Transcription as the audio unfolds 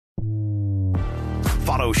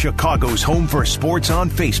Follow Chicago's Home for Sports on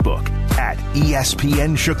Facebook at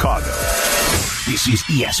ESPN Chicago. This is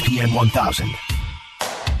ESPN 1000.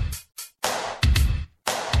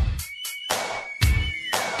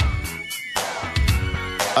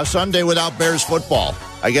 A Sunday without Bears football.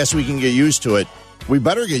 I guess we can get used to it. We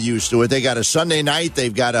better get used to it. They got a Sunday night.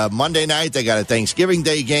 They've got a Monday night. They got a Thanksgiving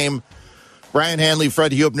Day game. Brian Hanley,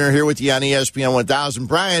 Fred Hubner here with you on ESPN 1000.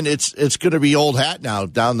 Brian, it's going to be old hat now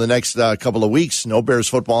down the next couple of weeks. No Bears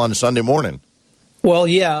football on a Sunday morning. Well,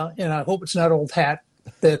 yeah, and I hope it's not old hat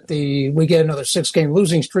that we get another 6-game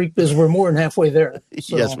losing streak because we're more than halfway there.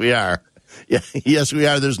 So. Yes, we are. Yeah, yes, we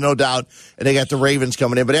are. There's no doubt. And they got the Ravens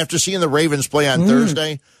coming in. But after seeing the Ravens play on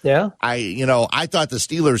Thursday, I thought the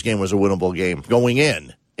Steelers game was a winnable game going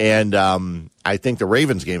in. And I think the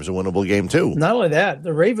Ravens game is a winnable game, too. Not only that,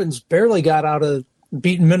 the Ravens barely got out of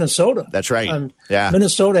beating Minnesota. That's right. Yeah.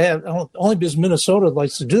 Minnesota only because Minnesota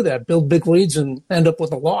likes to do that, build big leads and end up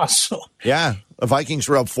with a loss. So. Yeah. The Vikings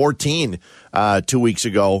were up 14 2 weeks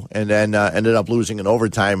ago and then ended up losing in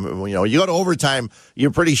overtime. You go to overtime, you're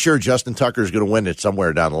pretty sure Justin Tucker's going to win it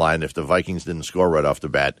somewhere down the line if the Vikings didn't score right off the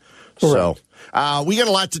bat. Correct. So we got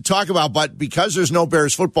a lot to talk about, but because there's no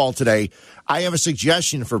Bears football today, I have a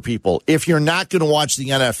suggestion for people. If you're not going to watch the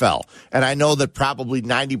NFL, and I know that probably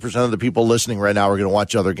 90% of the people listening right now are going to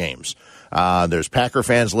watch other games. There's Packer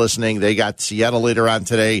fans listening. They got Seattle later on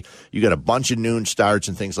today. You got a bunch of noon starts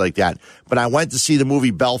and things like that. But I went to see the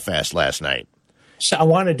movie Belfast last night. So I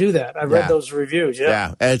want to do that. I read those reviews.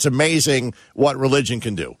 Yeah. And it's amazing what religion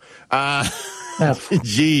can do.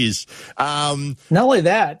 Jeez. Not only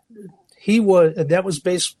that, that was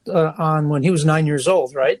based on when he was 9 years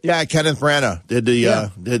old, right? Yeah, Kenneth Branagh did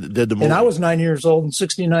the movie. And I was 9 years old in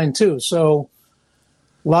 '69 too. So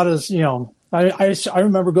a lot of I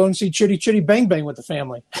remember going to see Chitty Chitty Bang Bang with the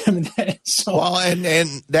family. Well, and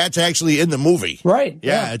that's actually in the movie, right?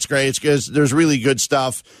 Yeah. It's great. It's because there's really good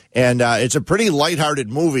stuff, and it's a pretty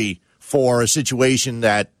lighthearted movie for a situation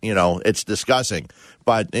that it's discussing.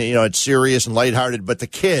 But, it's serious and lighthearted. But the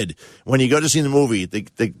kid, when you go to see the movie, the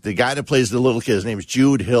guy that plays the little kid, his name is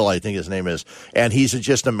Jude Hill, I think his name is. And he's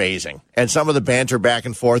just amazing. And some of the banter back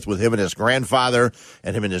and forth with him and his grandfather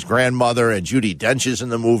and him and his grandmother, and Judi Dench is in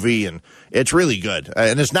the movie. And it's really good.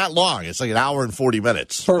 And it's not long. It's like an hour and 40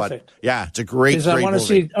 minutes. Perfect. But, yeah, it's a great movie.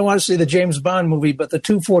 I want to see the James Bond movie, but the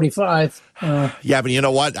 2:45. Yeah, but you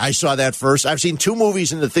know what? I saw that first. I've seen 2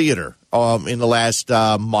 movies in the theater in the last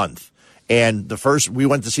month. And the first, we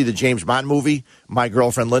went to see the James Bond movie. My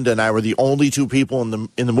girlfriend Linda and I were the only 2 people in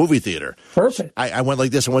the movie theater. Perfect. I went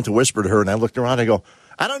like this. I went to whisper to her, and I looked around. I go,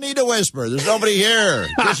 I don't need to whisper. There's nobody here.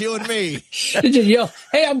 Just you and me. Did you yell,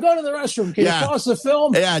 hey, I'm going to the restroom. Can you pause the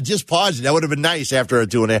film? Yeah, just pause it. That would have been nice after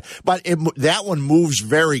doing it. But that one moves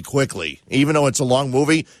very quickly. Even though it's a long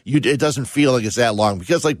movie, it doesn't feel like it's that long.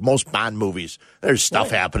 Because like most Bond movies, there's stuff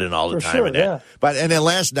happening all the time. Sure, in that. And then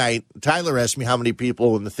last night, Tyler asked me how many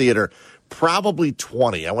people in the theater. Probably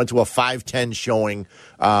 20. I went to a 5:10 showing,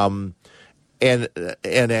 and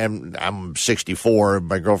I'm 64.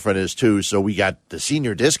 My girlfriend is too, so we got the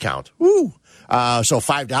senior discount. Woo! So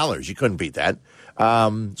 $5. You couldn't beat that.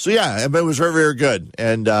 It was very, very good.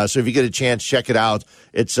 And so if you get a chance, check it out.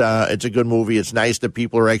 It's a good movie. It's nice that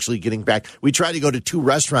people are actually getting back. We tried to go to 2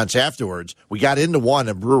 restaurants afterwards. We got into one,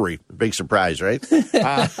 a brewery. Big surprise, right?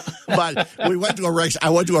 But we went to I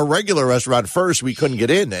went to a regular restaurant first. We couldn't get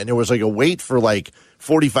in, and there was like a wait for like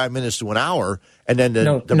 45 minutes to an hour. And then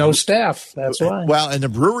no staff. That's why. Well, and the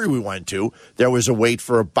brewery we went to, there was a wait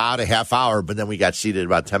for about a half hour, but then we got seated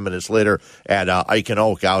about 10 minutes later at Ike and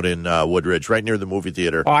Oak out in Woodridge, right near the movie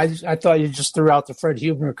theater. Oh, I thought you just threw out the Fred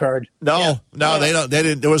Hubner card. No, they don't. They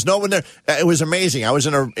didn't. There was no one there. It was amazing. I was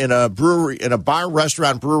in a brewery, in a bar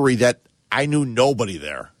restaurant brewery that I knew nobody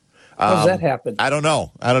there. How does that happen? I don't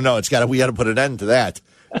know. We got to put an end to that.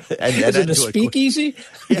 Is it a speakeasy?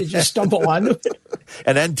 Did you stumble onto it?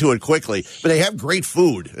 And end to it quickly. But they have great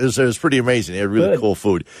food. It was pretty amazing. They had really cool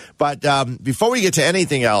food. But before we get to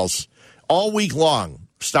anything else, all week long,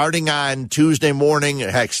 starting on Tuesday morning,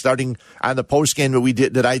 starting on the post game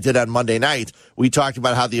that I did on Monday night, we talked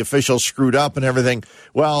about how the officials screwed up and everything.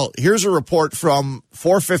 Well, here's a report from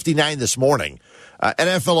 4:59 this morning.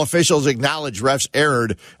 NFL officials acknowledge refs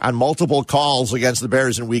erred on multiple calls against the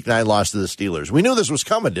Bears in Week 9 loss to the Steelers. We knew this was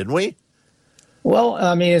coming, didn't we? Well,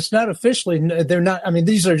 I mean, it's not officially. They're not. I mean,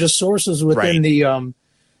 these are just sources within the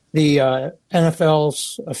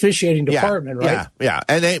NFL's officiating department, right? Yeah.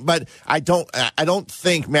 But I don't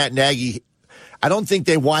think Matt Nagy. I don't think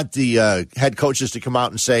they want the head coaches to come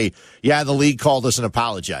out and say, yeah, the league called us and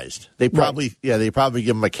apologized. They probably give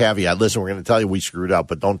them a caveat. Listen, we're going to tell you we screwed up,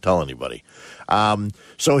 but don't tell anybody.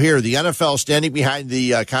 So here, the NFL standing behind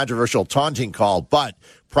the controversial taunting call, but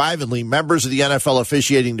privately, members of the NFL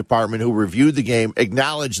officiating department who reviewed the game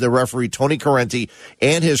acknowledged the referee Tony Corrente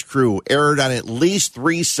and his crew erred on at least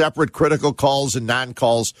 3 separate critical calls and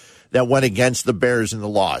non-calls that went against the Bears in the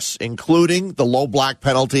loss, including the low block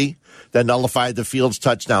penalty that nullified the Fields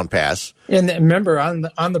touchdown pass. And remember,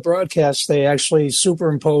 on the broadcast, they actually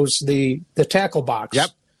superimposed the tackle box.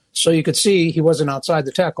 Yep. So you could see he wasn't outside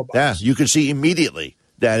the tackle box. Yeah, you could see immediately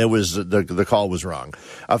that it was the call was wrong.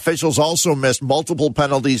 Officials also missed multiple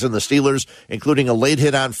penalties in the Steelers, including a late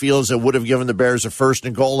hit on Fields that would have given the Bears a 1st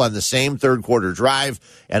and goal on the same third-quarter drive,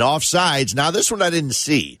 and offsides. Now, this one I didn't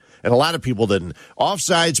see, and a lot of people didn't.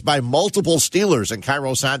 Offsides by multiple Steelers, and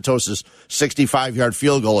Cairo Santos' 65-yard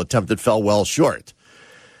field goal attempt that fell well short.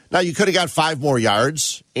 Now, you could have got 5 more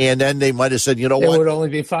yards, and then they might have said, you know what? It would only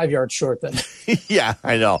be 5 yards short then. Yeah,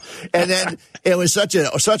 I know. And then it was such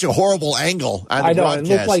a horrible angle on the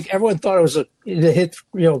broadcast. It looked like everyone thought it was hit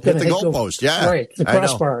the goalpost. Yeah, right, the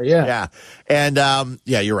crossbar. Yeah, and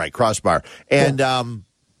you're right, crossbar. And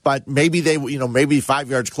but maybe they, maybe 5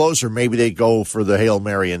 yards closer, maybe they go for the Hail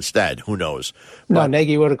Mary instead. Who knows? No,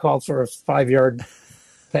 Nagy would have called for a 5-yard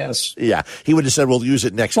pass. Yeah, he would have said, we'll use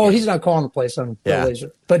it next game. He's not calling the plays on the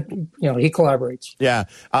laser, but he collaborates. Yeah,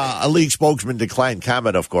 a league spokesman declined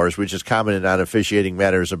comment, of course, which is commented on officiating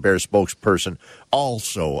matters. A Bears spokesperson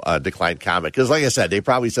also declined comment because, like I said, they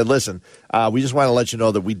probably said, listen, we just want to let you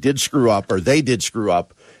know that we did screw up, or they did screw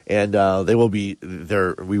up, and they will be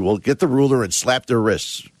there. We will get the ruler and slap their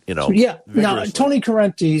wrists, Yeah. Now, Tony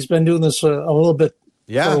Corrente's been doing this a little bit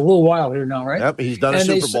for a little while here now, right? Yep, he's done a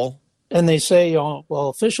Super Bowl. And they say,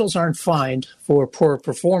 officials aren't fined for poor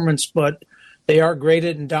performance, but they are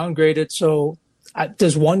graded and downgraded. So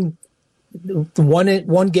does one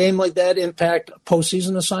game like that impact a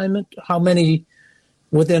postseason assignment? How many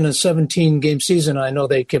within a 17-game season? I know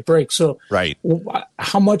they get breaks. So right.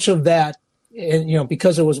 How much of that, and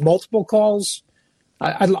because it was multiple calls,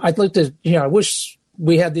 I'd like to, I wish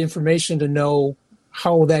we had the information to know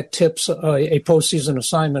how that tips a postseason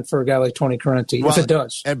assignment for a guy like Tony Corrente, if it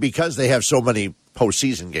does. And because they have so many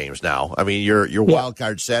postseason games now, I mean, your wild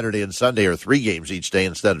card Saturday and Sunday are 3 games each day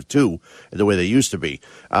instead of 2, the way they used to be.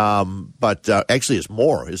 But actually, it's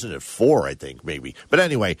more, isn't it? 4, I think, maybe. But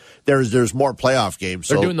anyway, there's more playoff games.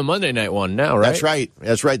 They're doing the Monday night one now, right?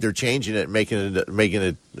 That's right. They're changing it, making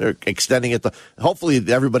it, they're extending it. Hopefully,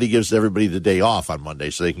 everybody gives everybody the day off on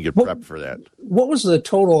Monday so they can get prepped for that. What was the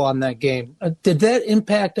total on that game? Did that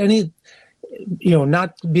impact any,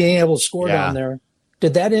 not being able to score down there?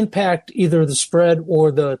 Did that impact either the spread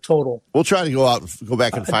or the total? We'll try to go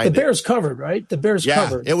back and find it. The Bears covered, right? The Bears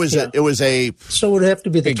covered. It was a. So it would have to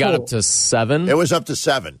be the total. It got up to 7. It was up to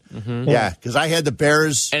 7. Mm-hmm. Yeah, because I had the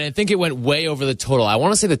Bears, and I think it went way over the total. I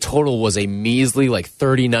want to say the total was a measly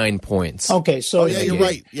 39 points. Okay, so you're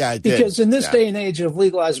right. Yeah, it did. Because in this day and age of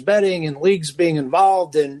legalized betting and leagues being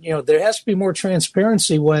involved, and there has to be more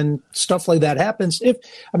transparency when stuff like that happens.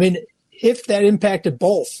 If that impacted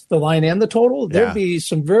both the line and the total, there'd be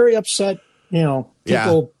some very upset,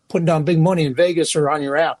 people putting down big money in Vegas or on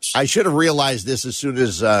your apps. I should have realized this as soon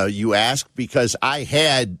as you asked, because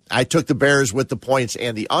I took the Bears with the points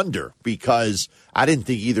and the under because I didn't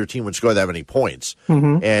think either team would score that many points.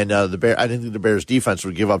 Mm-hmm. And I didn't think the Bears defense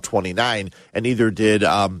would give up 29, and neither did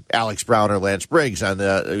Alex Brown or Lance Briggs on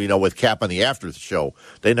the with Cap on the after show.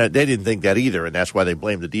 They didn't think that either, and that's why they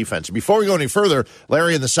blamed the defense. Before we go any further,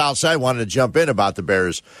 Larry in the South Side wanted to jump in about the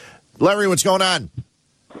Bears. Larry, what's going on?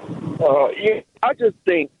 I just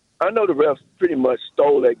think, I know the refs pretty much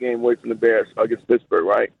stole that game away from the Bears against Pittsburgh,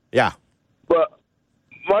 right? Yeah. But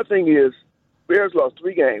my thing is, Bears lost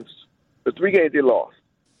 3 games. The 3 games they lost,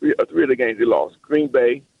 3 of the games they lost. Green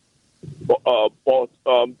Bay,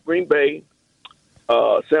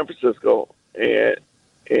 San Francisco, and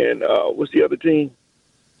what's the other team?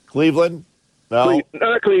 Cleveland? No.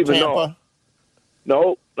 Not Cleveland, Tampa?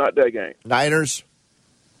 No, not that game. Niners,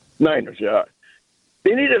 yeah.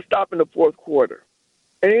 They needed a stop in the 4th quarter.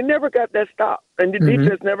 And they never got that stop. And the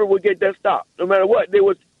defense never would get that stop, no matter what. It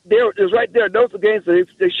was right there. Those were games that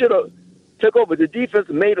they should have took over. The defense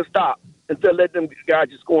made a stop instead of let them guys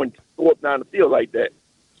just go up down the field like that.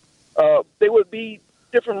 They would be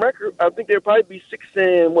different record. I think they'd probably be 6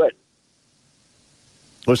 and what?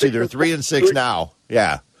 Let's see, they're 3-6 now.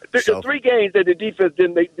 Yeah. So 3 games that the defense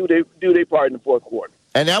didn't do their part in the 4th quarter.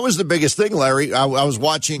 And that was the biggest thing, Larry. I was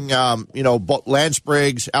watching, Lance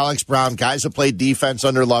Briggs, Alex Brown, guys that played defense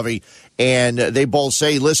under Lovey, and they both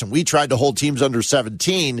say, listen, we tried to hold teams under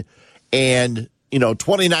 17, and,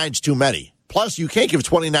 29's too many. Plus, you can't give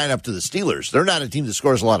 29 up to the Steelers. They're not a team that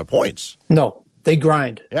scores a lot of points. No, they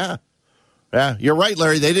grind. Yeah. Yeah, you're right,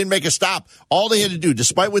 Larry. They didn't make a stop. All they had to do,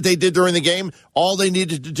 despite what they did during the game, all they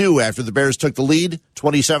needed to do after the Bears took the lead,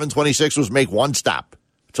 27-26, was make one stop.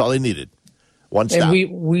 That's all they needed. One stop.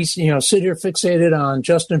 And we sit here fixated on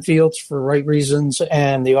Justin Fields for right reasons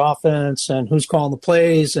and the offense and who's calling the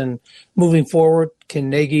plays and moving forward. Can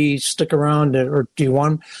Nagy stick around or do you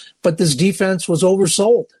want him? But this defense was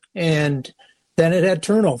oversold, and then it had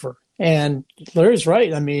turnover. And Larry's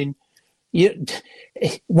right. I mean,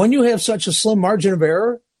 when you have such a slim margin of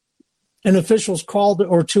error, an official's call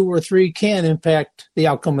or 2 or 3 can impact the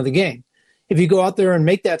outcome of the game. If you go out there and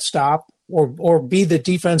make that stop, or be the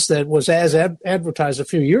defense that was as advertised a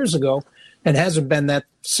few years ago and hasn't been that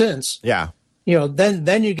since. Yeah.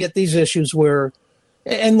 Then you get these issues where,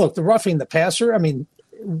 and look, the roughing the passer, I mean,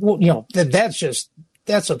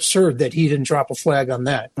 that's absurd that he didn't drop a flag on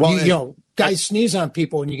that. Well, guys sneeze on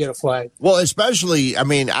people and you get a flag. Well, especially,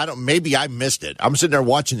 maybe I missed it. I'm sitting there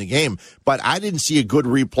watching the game, but I didn't see a good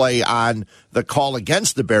replay on the call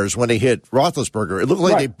against the Bears when they hit Roethlisberger. It looked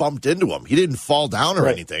like they bumped into him. He didn't fall down or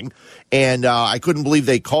anything. And I couldn't believe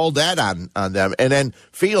they called that on them. And then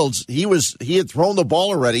Fields, he had thrown the ball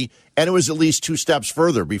already, and it was at least 2 steps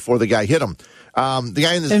further before the guy hit him. The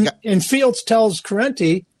guy in this and Fields tells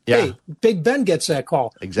Corrente, hey, Big Ben gets that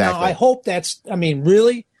call. Exactly. Now, I hope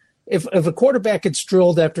really, if a quarterback gets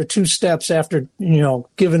drilled after 2 steps after,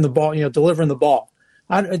 giving the ball, delivering the ball,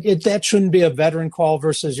 that shouldn't be a veteran call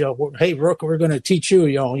versus, hey, Rook, we're going to teach you,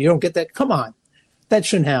 you don't get that. Come on. That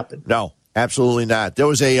shouldn't happen. No, absolutely not. There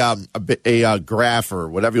was a graph, or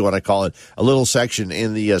whatever you want to call it, a little section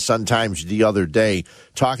in the Sun-Times the other day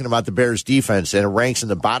talking about the Bears defense, and it ranks in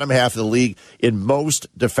the bottom half of the league in most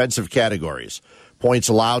defensive categories. Points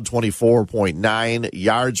allowed, 24.9.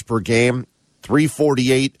 Yards per game,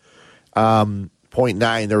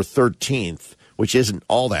 348.9. They're 13th, which isn't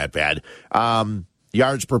all that bad.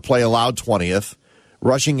 Yards per play allowed, 20th.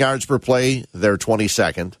 Rushing yards per play, they're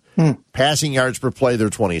 22nd. Passing yards per play, they're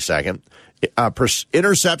 22nd.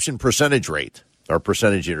 Interception percentage rate, or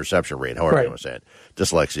percentage interception rate, however you want to say it.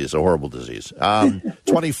 Dyslexia is a horrible disease.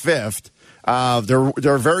 25th.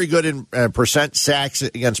 They're very good in percent sacks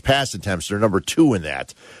against pass attempts. They're number 2 in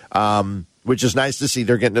that, which is nice to see.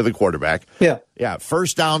 They're getting to the quarterback. Yeah.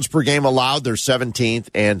 First downs per game allowed, they're 17th,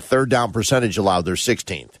 and third down percentage allowed, they're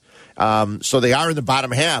 16th. So they are in the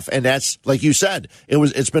bottom half, and that's, like you said,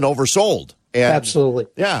 it's been oversold. And, absolutely.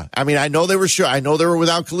 Yeah. I know they were sure. I know they were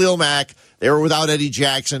without Khalil Mack. They were without Eddie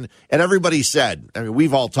Jackson. And everybody said,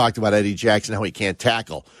 we've all talked about Eddie Jackson, how he can't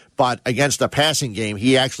tackle. But against a passing game,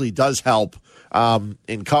 he actually does help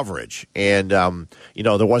in coverage. And,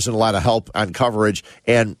 there wasn't a lot of help on coverage.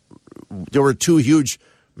 And there were 2 huge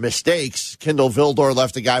mistakes. Kendall Vildor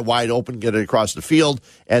left a guy wide open, get it across the field.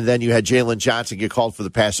 And then you had Jalen Johnson get called for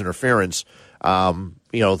the pass interference.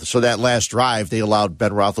 So that last drive, they allowed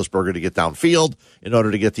Ben Roethlisberger to get downfield in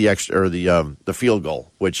order to get the extra, or the field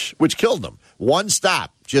goal, which killed them. One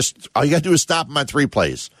stop. Just all you got to do is stop him on 3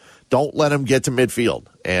 plays. Don't let him get to midfield.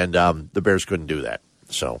 And the Bears couldn't do that.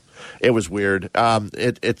 So it was weird.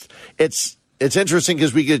 It's interesting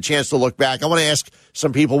because we get a chance to look back. I want to ask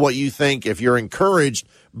some people what you think, if you're encouraged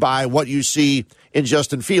by what you see in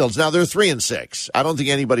Justin Fields. Now, they're 3-6. I don't think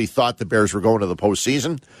anybody thought the Bears were going to the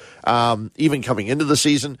postseason, even coming into the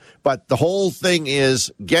season. But the whole thing is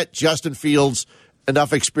get Justin Fields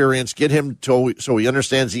enough experience, get him so he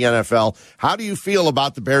understands the NFL. How do you feel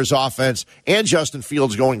about the Bears offense and Justin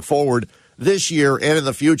Fields going forward this year and in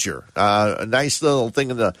the future? A nice little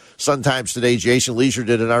thing in the Sun-Times today. Jason Leisure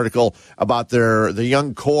did an article about the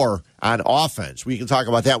young core on offense. We can talk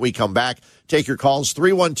about that when we come back. Take your calls,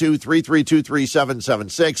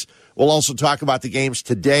 312-332-3776. We'll also talk about the games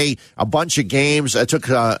today, a bunch of games. I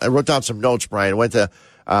wrote down some notes, Brian. I went to,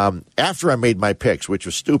 after I made my picks, which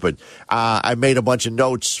was stupid, I made a bunch of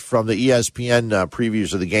notes from the ESPN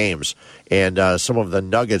previews of the games and some of the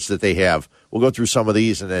nuggets that they have. We'll go through some of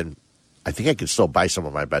these, and then I think I can still buy some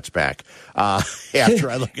of my bets back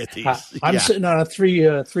after I look at these. I'm sitting on a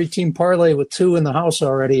three-team parlay with 2 in the house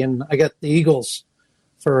already, and I got the Eagles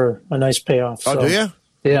for a nice payoff. So, do you?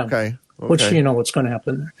 Yeah. Okay. Which, what's going to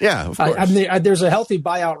happen there. Yeah, of course. There's a healthy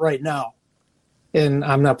buyout right now, and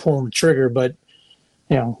I'm not pulling the trigger, but,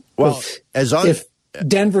 if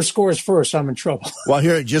Denver scores first, I'm in trouble. Well,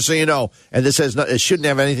 here, just so you know, and this it shouldn't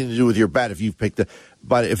have anything to do with your bet if you've picked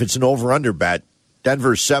but if it's an over-under bet,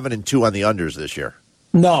 Denver's 7-2 on the unders this year.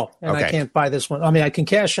 No, and Okay. I can't buy this one. I mean, I can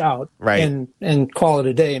cash out Right. and call it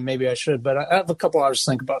a day, and maybe I should, but I have a couple hours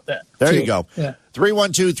to think about that. There too. you go. Yeah.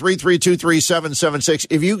 312-332-3776.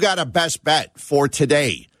 If you got a best bet for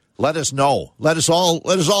today, let us know. Let us all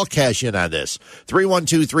cash in on this.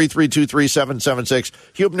 312-332-3776.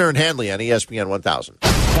 Hubner and Hanley on ESPN 1000.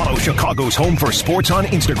 Follow Chicago's Home for Sports on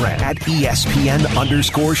Instagram at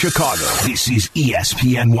ESPN_Chicago. This is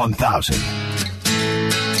ESPN 1000.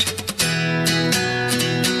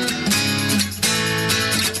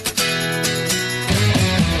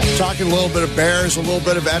 Talking a little bit of Bears, a little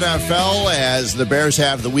bit of NFL as the Bears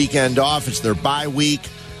have the weekend off. It's their bye week,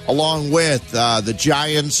 along with the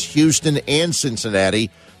Giants, Houston, and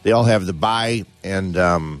Cincinnati. They all have the bye, and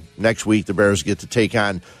next week the Bears get to take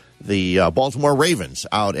on the Baltimore Ravens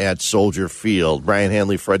out at Soldier Field. Brian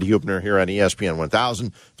Hanley, Fred Hubner here on ESPN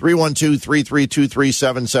 1000,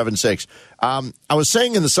 312-332-3776. I was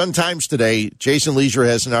saying in the Sun-Times today, Jason Leisure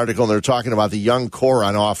has an article, and they're talking about the young core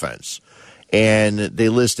on offense. And they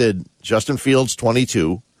listed Justin Fields,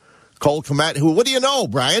 22, Cole Kmet, who, what do you know,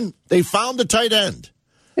 Brian? They found the tight end.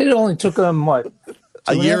 It only took them, what,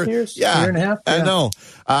 A year, years? yeah, A year and a half? I Yeah. know.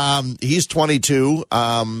 He's 22.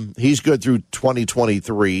 He's good through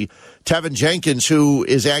 2023. Tevin Jenkins, who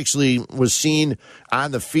was seen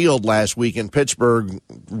on the field last week in Pittsburgh,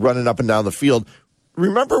 running up and down the field.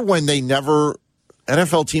 Remember when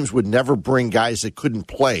NFL teams would never bring guys that couldn't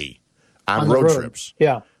play on the road road. trips?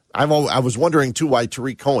 Yeah. I was wondering, too, why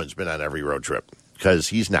Tariq Cohen's been on every road trip, because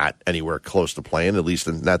he's not anywhere close to playing, at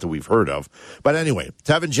least not that we've heard of. But anyway,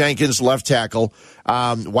 Tevin Jenkins, left tackle,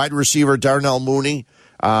 wide receiver Darnell Mooney,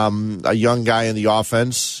 a young guy in the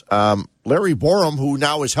offense, Larry Borum, who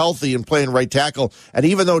now is healthy and playing right tackle, and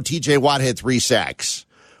even though T.J. Watt had 3 sacks,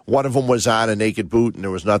 one of them was on a naked boot, and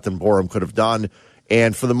there was nothing Borum could have done.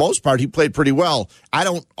 And for the most part, he played pretty well. I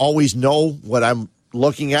don't always know what I'm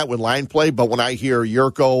looking at with line play, but when I hear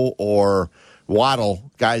Yurko or Waddle,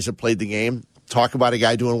 guys that played the game, talk about a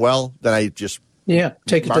guy doing well, then I just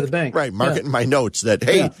take it to the bank. Right, mark it in my notes that,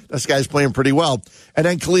 hey, this guy's playing pretty well. And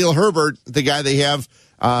then Khalil Herbert, the guy they have,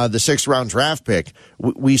 the 6th-round draft pick,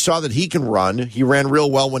 we saw that he can run. He ran real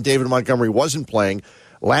well when David Montgomery wasn't playing.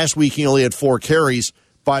 Last week he only had 4 carries,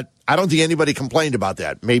 but I don't think anybody complained about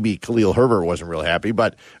that. Maybe Khalil Herbert wasn't real happy,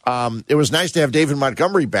 but it was nice to have David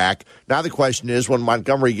Montgomery back. Now the question is, when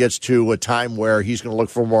Montgomery gets to a time where he's going to look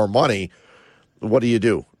for more money, what do you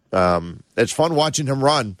do? It's fun watching him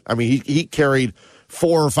run. I mean, he carried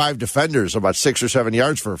 4 or 5 defenders about 6 or 7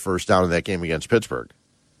 yards for a first down in that game against Pittsburgh.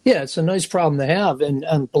 Yeah, it's a nice problem to have,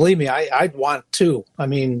 and believe me, I'd want to. I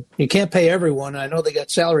mean, you can't pay everyone. I know they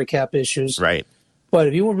got salary cap issues. Right. But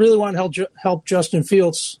if you really want to help Justin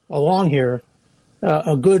Fields along here,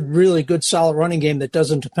 a really good, solid running game that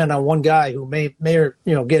doesn't depend on one guy who may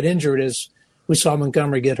get injured, as we saw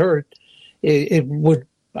Montgomery get hurt, it would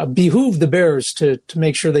behoove the Bears to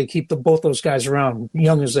make sure they keep both those guys around,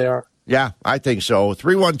 young as they are. Yeah, I think so.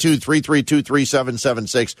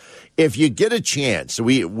 312-332-3776. If you get a chance,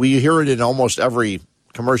 we hear it in almost every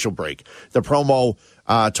commercial break, the promo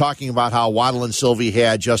talking about how Waddle and Sylvie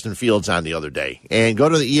had Justin Fields on the other day. And go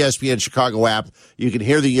to the ESPN Chicago app. You can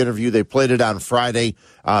hear the interview. They played it on Friday.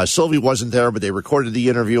 Sylvie wasn't there, but they recorded the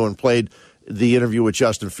interview and played the interview with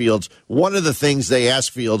Justin Fields. One of the things they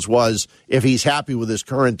asked Fields was if he's happy with his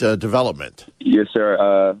current development. Yes,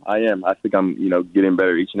 sir. I am. I think I'm, getting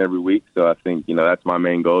better each and every week. So I think, that's my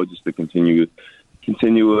main goal, just to continue to get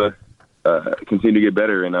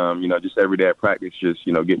better. And, just every day at practice, just,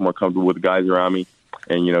 get more comfortable with the guys around me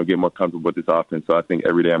and, get more comfortable with this offense. So I think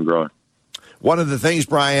every day I'm growing. One of the things,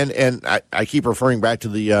 Brian, and I keep referring back to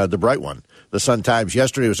the bright one, the Sun-Times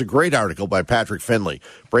yesterday, was a great article by Patrick Finley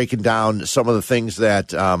breaking down some of the things that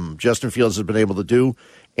Justin Fields has been able to do.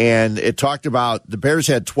 And it talked about the Bears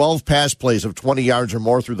had 12 pass plays of 20 yards or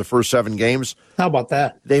more through the first 7 games. How about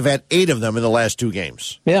that? They've had 8 of them in the last 2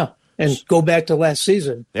 games. Yeah. And go back to last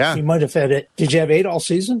season. Yeah. You might have had it. Did you have 8 all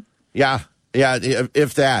season? Yeah,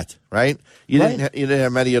 if that, right? You didn't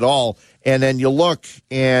have many at all. And then you look,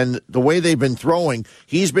 and the way they've been throwing,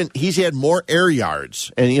 he's had more air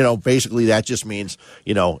yards. And, basically that just means,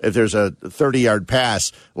 if there's a 30-yard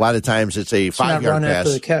pass, a lot of times it's a 5-yard pass.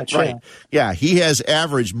 After the catch, right. Yeah, he has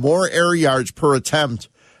averaged more air yards per attempt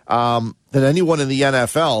than anyone in the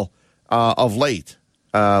NFL of late.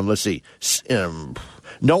 Let's see.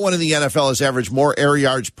 No one in the NFL has averaged more air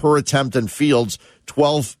yards per attempt than Fields,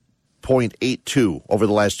 12.82 over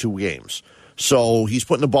the last 2 games. So he's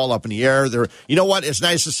putting the ball up in the air. You know what? It's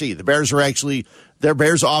nice to see. The Bears their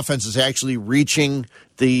Bears offense is actually reaching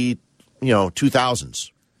the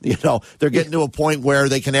 2000s. You know, they're getting to a point where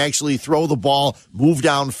they can actually throw the ball, move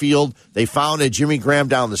downfield. They found a Jimmy Graham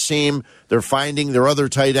down the seam. They're finding their other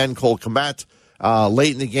tight end, Cole Kmet.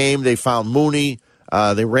 Late in the game, they found Mooney.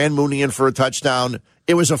 They ran Mooney in for a touchdown.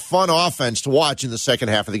 It was a fun offense to watch in the second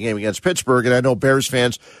half of the game against Pittsburgh, and I know Bears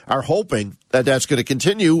fans are hoping that that's going to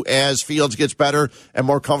continue as Fields gets better and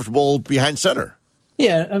more comfortable behind center.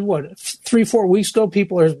 Yeah, and 3-4 weeks ago,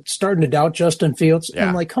 people are starting to doubt Justin Fields. Yeah.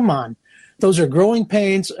 I'm like, come on. Those are growing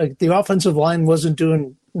pains. The offensive line wasn't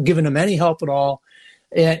giving him any help at all.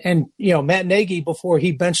 And Matt Nagy, before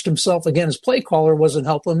he benched himself again as play caller, wasn't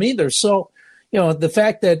helping him either. So, the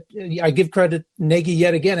fact that I give credit, Nagy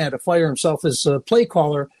yet again had to fire himself as a play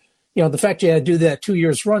caller. The fact you had to do that 2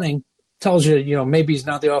 years running tells you, maybe he's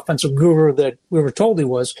not the offensive guru that we were told he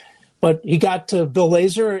was. But he got to Bill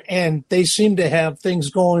Lazor, and they seem to have things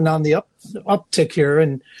going on the uptick here.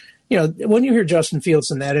 And, when you hear Justin Fields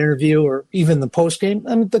in that interview or even the postgame,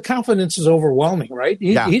 I mean, the confidence is overwhelming, right?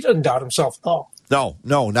 He doesn't doubt himself at all.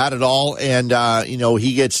 No, not at all. And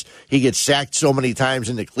he gets sacked so many times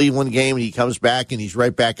in the Cleveland game, and he comes back and he's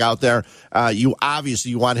right back out there. You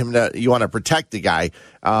want to protect the guy.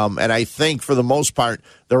 And I think for the most part,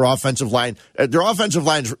 their offensive lines,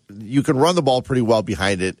 you can run the ball pretty well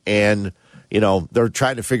behind it, and they're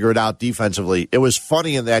trying to figure it out defensively. It was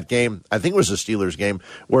funny in that game, I think it was the Steelers game,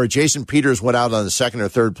 where Jason Peters went out on the second or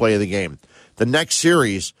third play of the game. The next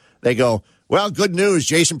series, they go, well, good news,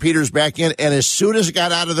 Jason Peters back in. And as soon as it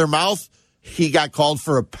got out of their mouth, he got called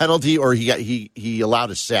for a penalty, or he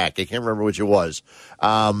allowed a sack. I can't remember which it was.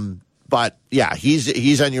 But, yeah,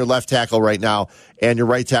 he's on your left tackle right now, and your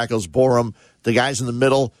right tackle's Borum. The guys in the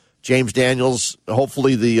middle, James Daniels,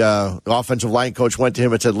 hopefully the offensive line coach went to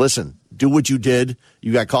him and said, listen, do what you did.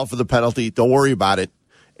 You got called for the penalty. Don't worry about it.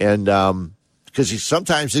 And because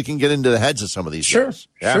sometimes it can get into the heads of some of these guys.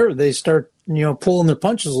 Sure. They start, pulling their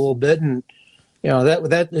punches a little bit. And,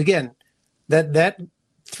 that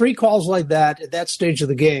 3 calls like that at that stage of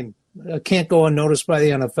the game can't go unnoticed by the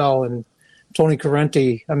NFL. And Tony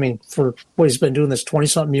Corrente, I mean, for what he's been doing this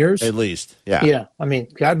 20-something years. At least, yeah. Yeah, I mean,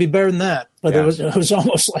 got to be better than that. But it was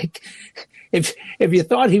almost like if you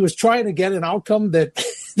thought he was trying to get an outcome that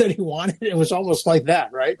he wanted, it was almost like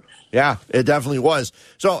that, right? Yeah, it definitely was.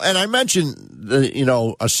 So, and I mentioned,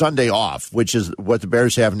 a Sunday off, which is what the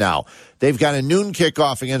Bears have now. They've got a noon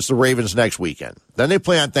kickoff against the Ravens next weekend. Then they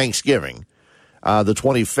play on Thanksgiving, the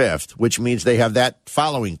 25th, which means they have that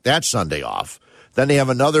Sunday off. Then they have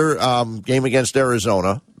another game against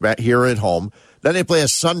Arizona here at home. Then they play a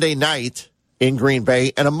Sunday night in Green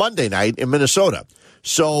Bay and a Monday night in Minnesota.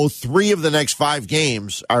 So 3 of the next 5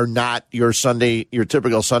 games are not your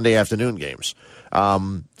typical Sunday afternoon games.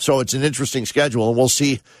 So it's an interesting schedule, and we'll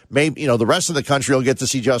see. Maybe the rest of the country will get to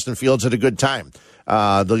see Justin Fields at a good time.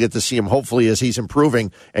 They'll get to see him hopefully as he's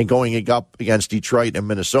improving and going up against Detroit and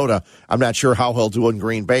Minnesota. I'm not sure how he'll do in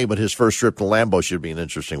Green Bay, but his first trip to Lambeau should be an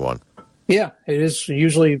interesting one. Yeah, it is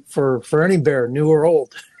usually for any Bear, new or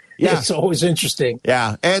old. Yeah. It's always interesting.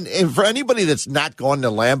 Yeah, and for anybody that's not going to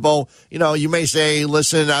Lambeau, you may say,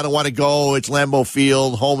 listen, I don't want to go. It's Lambeau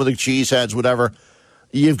Field, home of the Cheeseheads, whatever.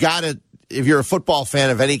 You've got to, if you're a football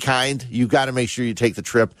fan of any kind, you've got to make sure you take the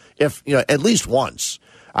trip, at least once.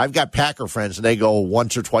 I've got Packer friends, and they go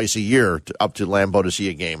once or twice a year up to Lambeau to see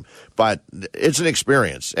a game. But it's an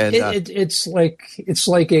experience. And it's like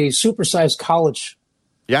a supersized college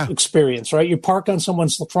experience, right? You park on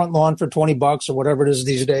someone's front lawn for $20 or whatever it is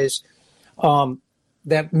these days.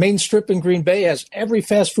 That main strip in Green Bay has every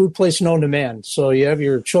fast food place known to man, so you have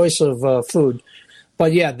your choice of food.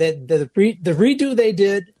 But yeah, the redo they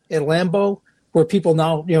did at Lambeau, where people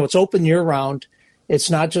now, it's open year round. It's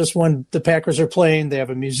not just when the Packers are playing. They have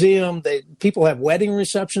a museum. People have wedding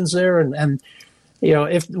receptions there, and when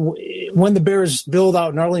the Bears build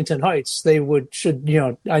out in Arlington Heights,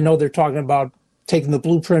 I know they're talking about taking the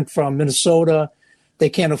blueprint from Minnesota. They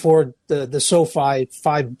can't afford the SoFi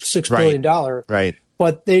 $5-6 billion. Right.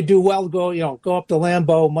 But they do well go up to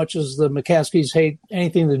Lambeau, much as the McCaskies hate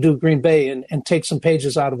anything to do with Green Bay, and take some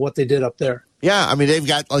pages out of what they did up there. Yeah, I mean, they've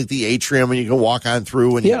got like the atrium, and you can walk on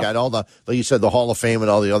through, and you've got all the, like you said, the Hall of Fame and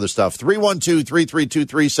all the other stuff.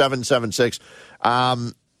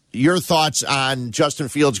 312-332-3776. Your thoughts on Justin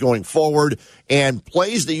Fields going forward and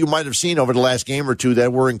plays that you might have seen over the last game or two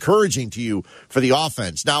that were encouraging to you for the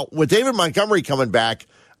offense. Now, with David Montgomery coming back,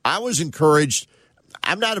 I was encouraged.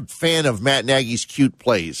 I'm not a fan of Matt Nagy's cute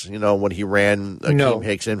plays, when he ran Akeem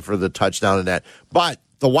Hicks in for the touchdown and that. But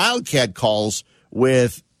the Wildcat calls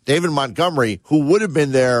with David Montgomery, who would have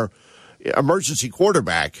been their emergency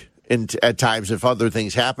quarterback at times if other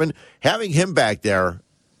things happened, having him back there,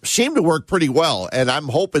 seemed to work pretty well, and I'm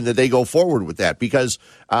hoping that they go forward with that because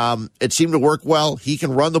it seemed to work well. He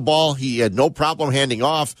can run the ball. He had no problem handing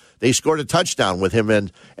off. They scored a touchdown with him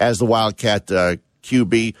in as the Wildcat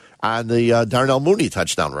QB on the Darnell Mooney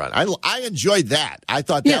touchdown run. I enjoyed that. I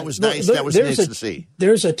thought that was nice. That was nice to see.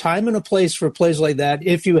 There's a time and a place for plays like that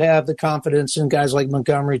if you have the confidence in guys like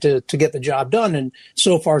Montgomery to get the job done, and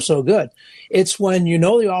so far so good. It's when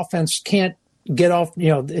the offense can't get off,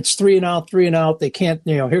 it's 3 and out. They can't,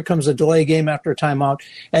 here comes a delay game after a timeout.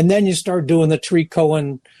 And then you start doing the Tariq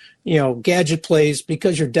Cohen, gadget plays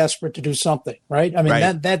because you're desperate to do something, right? I mean,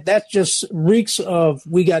 right. That just reeks of,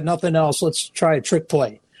 we got nothing else. Let's try a trick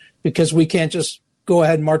play because we can't just go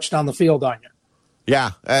ahead and march down the field on you.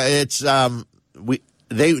 Yeah. It's, none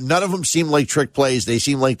of them seemed like trick plays. They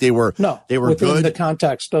seemed like they were within good. The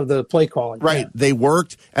context of the play calling. Right. Yeah. They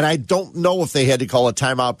worked. And I don't know if they had to call a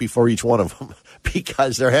timeout before each one of them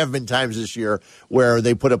because there have been times this year where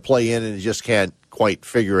they put a play in and just can't quite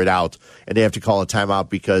figure it out. And they have to call a timeout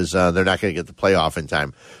because they're not going to get the playoff in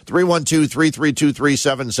time.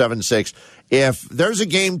 312-332-3776. If there's a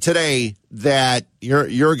game today that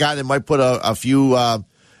you're a guy that might put a few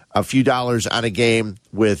dollars on a game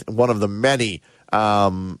with one of the many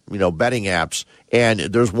betting apps, and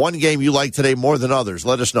there's one game you like today more than others,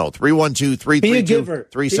 let us know.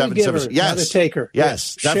 312-332-3776. Yes. Not a taker.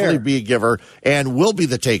 Yes, definitely be a giver, and we'll be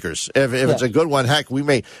the takers. If it's a good one, heck, we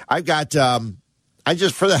may. I've got, I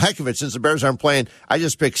just, for the heck of it, since the Bears aren't playing, I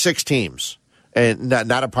just picked 6 teams, and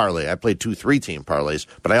not a parlay. I played 2 3-team parlays,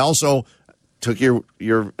 but I also took your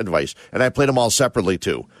advice, and I played them all separately,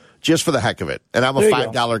 too. Just for the heck of it. And I'm a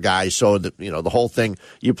 $5 guy, so the whole thing,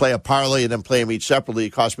 you play a parlay and then play them each separately,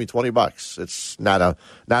 it cost me $20. It's not a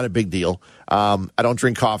big deal. I don't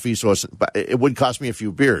drink coffee, so it would cost me a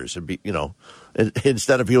few beers. It'd be,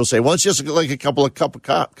 instead of people say, well, it's just like a couple of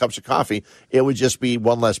cups of coffee, it would just be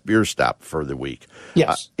one less beer stop for the week.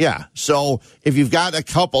 Yes. Yeah. So if you've got a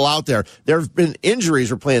couple out there have been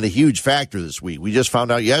injuries were playing a huge factor this week. We just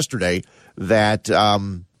found out yesterday that,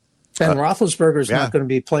 Ben Roethlisberger's not going to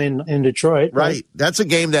be playing in Detroit. Right. That's a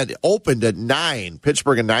game that opened at 9.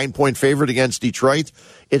 Pittsburgh, a 9-point favorite against Detroit.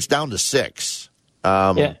 It's down to 6.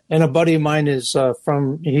 And a buddy of mine is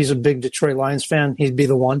he's a big Detroit Lions fan. He'd be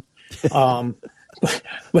the one.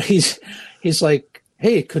 But he's like,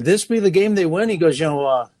 hey, could this be the game they win? He goes,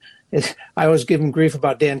 I always give him grief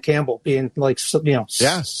about Dan Campbell being like,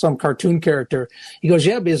 some cartoon character. He goes,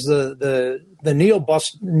 yeah, because the knee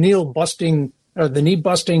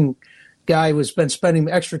busting guy who's been spending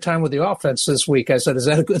extra time with the offense this week. I said, is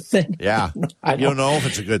that a good thing? Yeah. You don't know if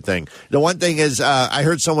it's a good thing. The one thing is, I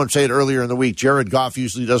heard someone say it earlier in the week, Jared Goff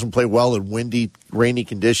usually doesn't play well in windy, rainy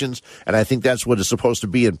conditions, and I think that's what it's supposed to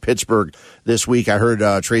be in Pittsburgh this week. I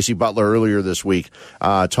heard Tracy Butler earlier this week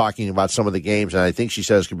talking about some of the games, and I think she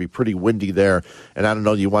says it's going to be pretty windy there, and I don't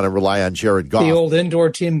know, you want to rely on Jared Goff. The old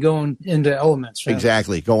indoor team going into elements. Right?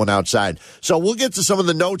 Exactly, going outside. So we'll get to some of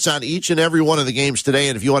the notes on each and every one of the games today,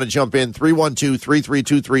 and if you want to jump in,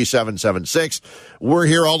 312-332-3776. We're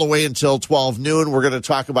here all the way until 12 noon. We're going to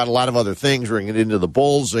talk about a lot of other things. We're going to get into the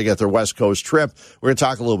Bulls. They got their West Coast trip. We're going to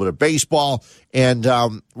talk a little bit of baseball. And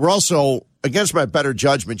we're also, against my better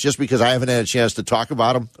judgment, just because I haven't had a chance to talk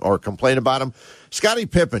about him or complain about him, Scottie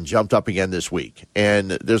Pippen jumped up again this week.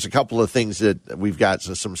 And there's a couple of things that we've got,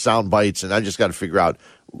 some sound bites, and I just got to figure out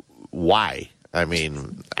why. I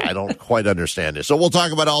mean, I don't quite understand it. So we'll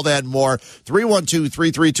talk about all that and more.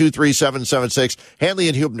 312-332-3776. Hanley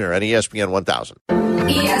and Hubner on ESPN 1000.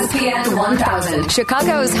 ESPN 1000,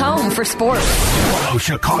 Chicago's home for sports. Follow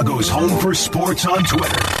Chicago's home for sports on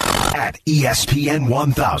Twitter at ESPN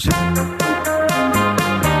 1000.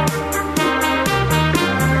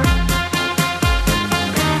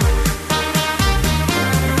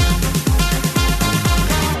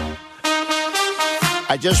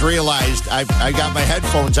 I just realized I got my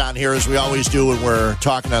headphones on here, as we always do when we're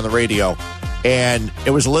talking on the radio, and it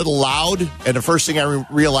was a little loud, and the first thing I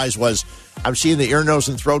realized was I'm seeing the ear, nose,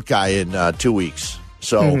 and throat guy in 2 weeks.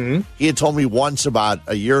 So he had told me once about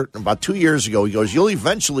 2 years ago, he goes, you'll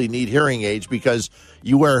eventually need hearing aids because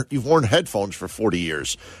you've worn headphones for 40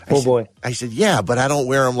 years. Boy. I said, yeah, but I don't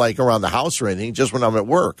wear them like around the house or anything, just when I'm at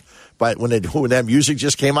work. But when that music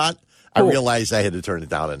just came on, I realized I had to turn it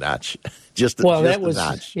down a notch.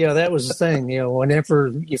 That was the thing. Whenever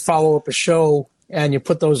you follow up a show and you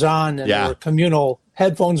put those on, and they were communal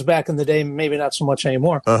headphones back in the day, maybe not so much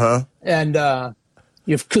anymore. And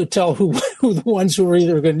you could tell who the ones who were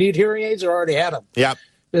either going to need hearing aids or already had them. Yep,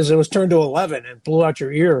 because it was turned to 11 and blew out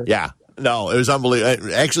your ear. Yeah. No, it was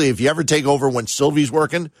unbelievable. Actually, if you ever take over when Sylvie's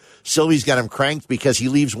working, Sylvie's got him cranked because he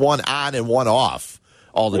leaves one on and one off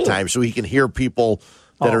all the time, so he can hear people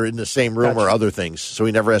that are in the same room or other things, so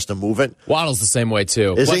he never has to move it. Waddle's the same way,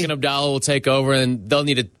 too. Is he? and Abdallah will take over, and they'll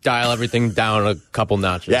need to dial everything down a couple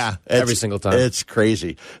notches. Yeah. Every single time. It's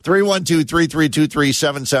crazy.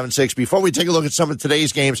 312-332-3776. Before we take a look at some of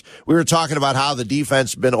today's games, we were talking about how the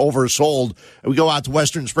defense has been oversold. We go out to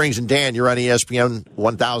Western Springs, and Dan, you're on ESPN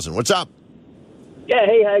 1000. What's up? Yeah,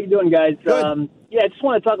 hey, how you doing, guys? Good. I just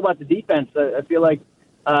want to talk about the defense. I feel like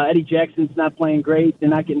Eddie Jackson's not playing great. They're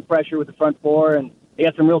not getting pressure with the front four, and they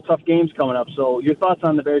got some real tough games coming up. So your thoughts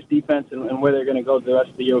on the Bears defense and where they're going to go the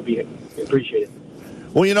rest of the year would be appreciated.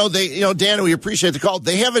 Well, Dan, we appreciate the call.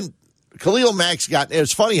 They haven't. Khalil Mack's got.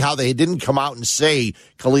 It's funny how they didn't come out and say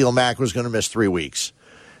Khalil Mack was going to miss 3 weeks.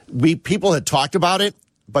 People had talked about it,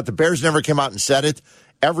 but the Bears never came out and said it.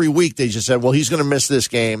 Every week they just said, well, he's going to miss this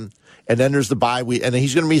game, and then there's the bye week, and then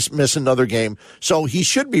he's going to miss another game. So he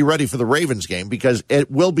should be ready for the Ravens game because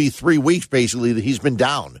it will be 3 weeks, basically, that he's been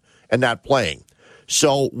down and not playing.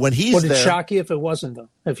 So when he's would it there, shock you if it wasn't, though,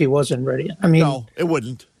 if he wasn't ready? I mean, no, it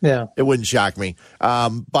wouldn't. Yeah. It wouldn't shock me.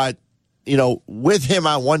 But, with him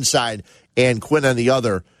on one side and Quinn on the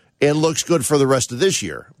other, it looks good for the rest of this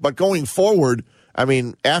year. But going forward, I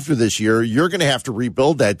mean, after this year, you're going to have to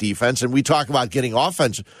rebuild that defense. And we talk about getting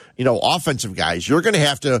offensive guys. You're going to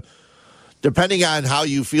have to, depending on how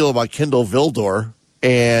you feel about Kindle Vildor,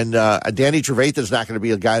 and Danny Trevathan is not going to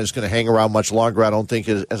be a guy that's going to hang around much longer, I don't think,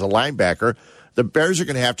 as a linebacker. The Bears are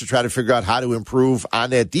going to have to try to figure out how to improve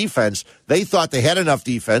on that defense. They thought they had enough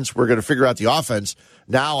defense. We're going to figure out the offense.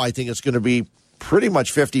 Now I think it's going to be pretty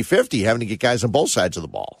much 50-50, having to get guys on both sides of the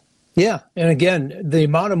ball. Yeah, and again, the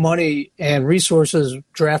amount of money and resources,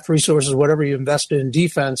 draft resources, whatever you invested in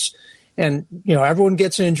defense, and everyone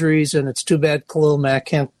gets injuries, and it's too bad Khalil Mack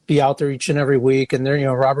can't be out there each and every week. And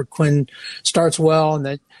there, Robert Quinn starts well, and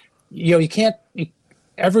that you can't.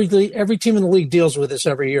 Every team in the league deals with this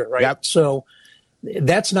every year, right? Yep. So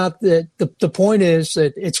that's not the point. Is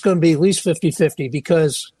that it's going to be at least 50-50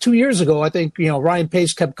 because 2 years ago, I think Ryan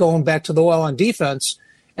Pace kept going back to the well on defense,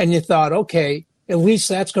 and you thought, okay, at least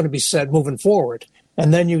that's going to be set moving forward.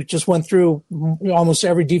 And then you just went through almost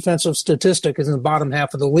every defensive statistic is in the bottom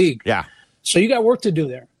half of the league. Yeah. So you got work to do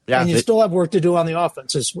there. Yeah, and you still have work to do on the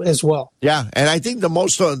offense as well. Yeah, and I think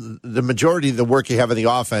the majority of the work you have in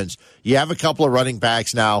the offense, you have a couple of running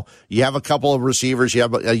backs now. You have a couple of receivers. You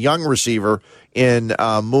have a young receiver in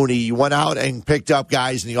Mooney. You went out and picked up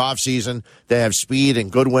guys in the offseason that have speed,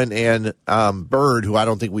 and Goodwin and Bird, who I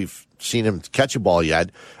don't think we've seen him catch a ball yet.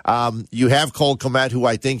 You have Cole Kmet, who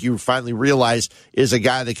I think you finally realize is a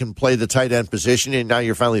guy that can play the tight end position, and now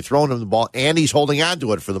you're finally throwing him the ball, and he's holding on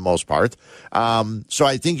to it for the most part. So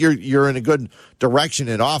I think you're in a good direction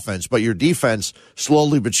in offense, but your defense,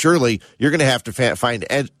 slowly but surely, you're going to have to find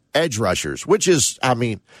edge rushers, which is, I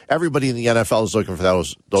mean, everybody in the NFL is looking for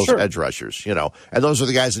those Sure. edge rushers, and those are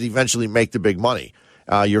the guys that eventually make the big money.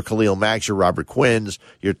 Your Khalil Mack, your Robert Quinns,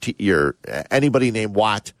 your anybody named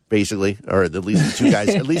Watt, basically, or at least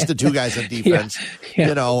the two guys on defense,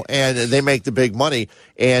 Yeah. and they make the big money.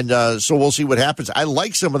 And so we'll see what happens. I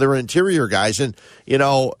like some of their interior guys, and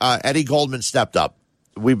Eddie Goldman stepped up.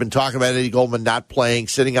 We've been talking about Eddie Goldman not playing,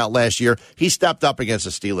 sitting out last year. He stepped up against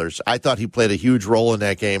the Steelers. I thought he played a huge role in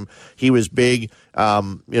that game. He was big.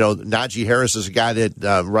 Najee Harris is a guy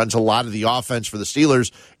that runs a lot of the offense for the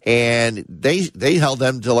Steelers, and they held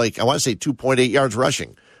them to, I want to say 2.8 yards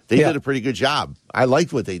rushing. They did a pretty good job. I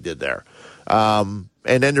liked what they did there. And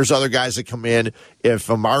then there's other guys that come in. If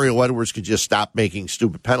Mario Edwards could just stop making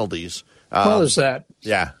stupid penalties. There's that.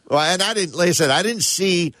 Yeah. Well, and I didn't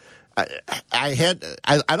see. I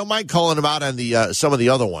don't mind calling him out on the some of the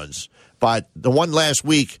other ones, but the one last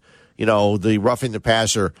week, the roughing the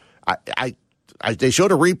passer, they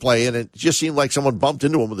showed a replay, and it just seemed like someone bumped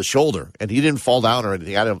into him with a shoulder, and he didn't fall down or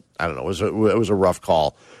anything. I don't know. It was a rough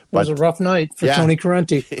call. But, it was a rough night for Tony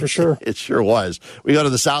Correnti, for sure. It sure was. We go to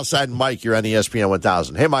the South Side, and Mike, you're on ESPN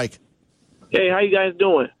 1000. Hey, Mike. Hey, how you guys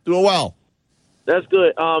doing? Doing well. That's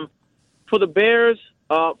good. For the Bears,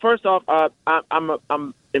 first off,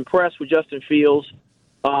 I'm impressed with Justin Fields.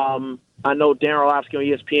 I know Darren Orlovsky on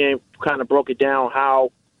ESPN kind of broke it down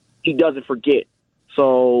how he doesn't forget.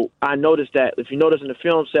 So I noticed that if you notice in the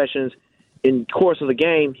film sessions, in the course of the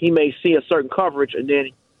game, he may see a certain coverage, and then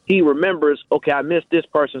he remembers, okay, I missed this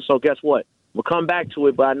person, so guess what? We'll come back to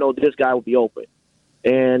it, but I know this guy will be open.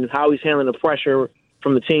 And how he's handling the pressure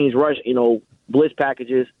from the team's rush, blitz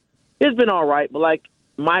packages, it's been all right. But,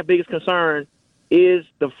 my biggest concern is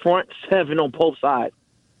the front seven on both sides.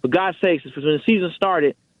 For God's sakes, when the season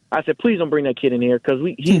started, I said, please don't bring that kid in here because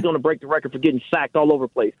he's going to break the record for getting sacked all over the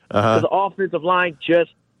place. Because the offensive line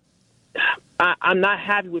I'm not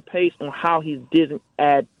happy with Pace on how he doesn't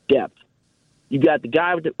add depth. You got the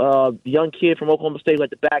guy with the young kid from Oklahoma State who had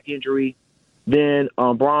the back injury. Then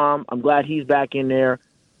Braum, I'm glad he's back in there.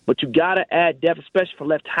 But you got to add depth, especially for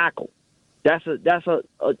left tackle. That's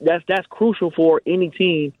crucial for any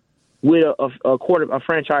team with a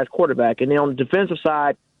franchise quarterback. And then on the defensive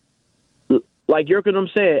side, like Jurgen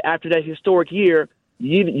said, after that historic year,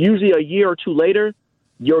 usually a year or two later,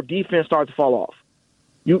 your defense starts to fall off.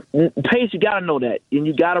 Pace, you got to know that, and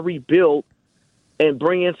you got to rebuild and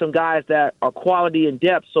bring in some guys that are quality and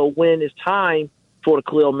depth. So when it's time for the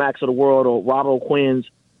Khalil Macks of the world or Robert Quinn's,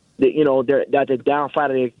 that the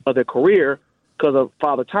downside of their career because of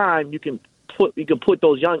Father Time, you can put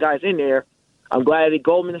those young guys in there. I'm glad that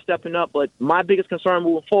Goldman is stepping up, but my biggest concern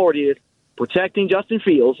moving forward is protecting Justin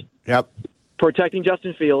Fields. Yep. Protecting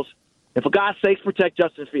Justin Fields. And for God's sakes, protect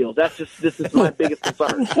Justin Fields. This is my biggest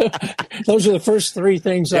concern. Those are the first three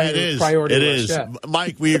things on your priority list. It is.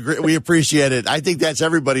 Mike, we agree, we appreciate it. I think that's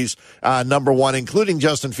everybody's number one, including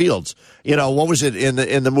Justin Fields. What was it in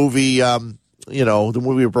the movie, the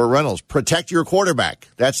movie of Burt Reynolds? Protect your quarterback.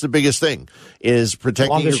 That's the biggest thing, is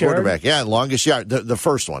protecting longest your quarterback. Yard? Yeah, longest yard. The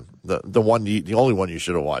first one. The one, the only one you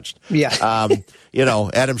should have watched. Yeah.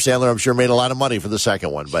 Adam Sandler, I'm sure, made a lot of money for the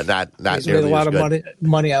second one, but not he's made a lot of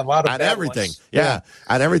money on a lot of on everything. Yeah,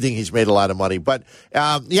 on everything he's made a lot of money. But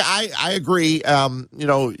I agree.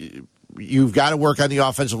 You've got to work on the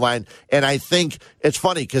offensive line, and I think it's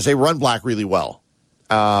funny because they run block really well.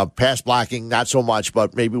 Pass blocking, not so much,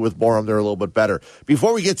 but maybe with Borum, they're a little bit better.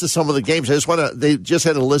 Before we get to some of the games, they just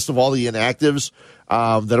had a list of all the inactives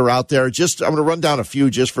that are out there. I'm going to run down a few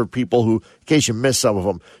just for people who, in case you missed some of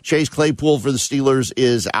them. Chase Claypool for the Steelers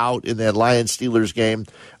is out in that Lions-Steelers game.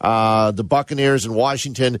 The Buccaneers in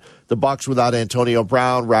Washington, the Bucs without Antonio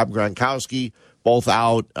Brown, Rob Gronkowski, both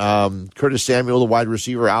out. Curtis Samuel, the wide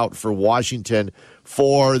receiver, out for Washington.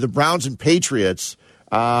 For the Browns and Patriots,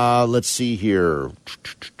 let's see here.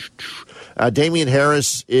 Damian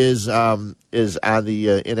Harris is on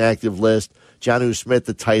the inactive list. Jonnu Smith,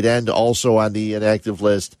 the tight end, also on the inactive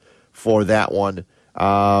list for that one.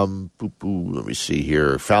 Let me see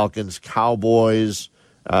here. Falcons, Cowboys.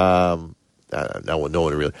 No one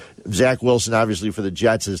really. Zach Wilson, obviously, for the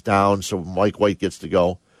Jets is down, so Mike White gets to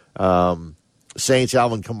go. Saints,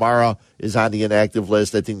 Alvin Kamara is on the inactive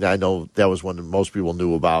list. I know that was one that most people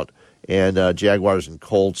knew about. And Jaguars and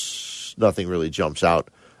Colts, nothing really jumps out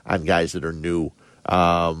on guys that are new.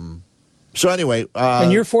 So anyway.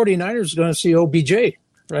 And your 49ers are going to see OBJ,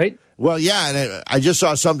 right? Well, yeah, and I just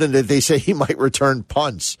saw something that they say he might return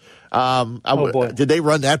punts. Boy. Did they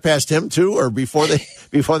run that past him too, or before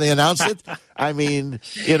they announced it? I mean,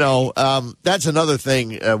 that's another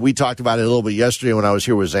thing. We talked about it a little bit yesterday when I was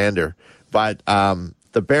here with Xander. But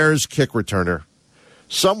the Bears kick returner,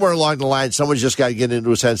 somewhere along the line, someone's just got to get into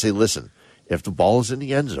his head and say, listen, if the ball is in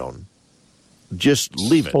the end zone, just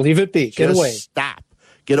leave it. Leave it be. Get away. Stop.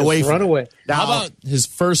 Get away from it. Run away. Now, how about his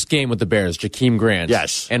first game with the Bears, Jakeem Grant?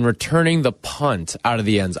 Yes. And returning the punt out of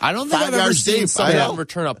the end zone. I don't think 5 I've ever yards seen deep. someone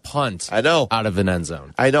return a punt out of an end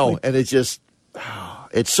zone. I know. And it's just,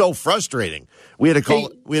 it's so frustrating. We had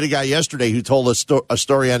a guy yesterday who told us a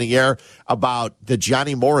story on the air about that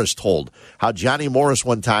Johnny Morris told. How Johnny Morris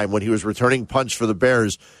one time when he was returning punts for the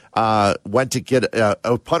Bears went to get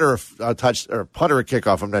a punter a touch or punter a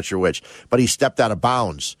kickoff. I'm not sure which, but he stepped out of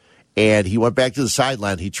bounds and he went back to the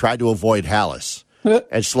sideline. He tried to avoid Hallis.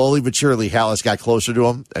 And slowly but surely, Hallis got closer to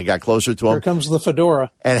him and got closer to him. Here comes the fedora.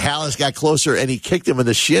 And Hallis got closer and he kicked him in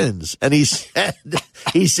the shins. And he said,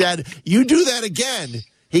 you do that again.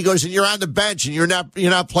 He goes, and you're on the bench, and you're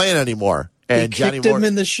not playing anymore. And he kicked him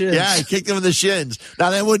in the shins. Yeah, he kicked him in the shins. Now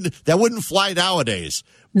that wouldn't fly nowadays.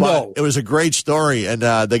 But It was a great story. And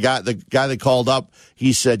the guy that called up,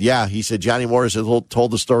 he said Johnny Morris has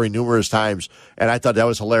told the story numerous times, and I thought that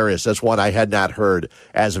was hilarious. That's one I had not heard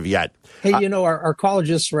as of yet. Hey, our call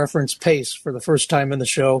just referenced Pace for the first time in the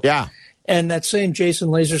show. Yeah. And that same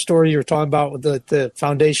Jason Laser story you were talking about with the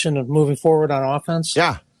foundation of moving forward on offense.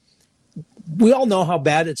 Yeah. We all know how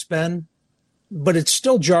bad it's been, but it's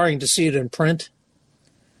still jarring to see it in print.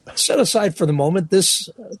 Set aside for the moment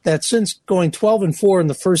that since going 12-4 in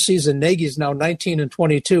the first season, Nagy is now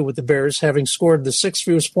 19-22 with the Bears, having scored the 6th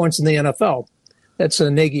fewest points in the NFL. That's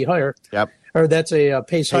a Nagy hire. Yep. Or that's a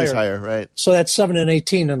Pace hire, right? So that's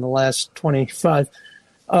 7-18 in the last 25.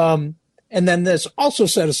 And then this also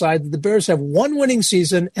set aside that the Bears have one winning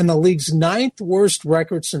season and the league's 9th worst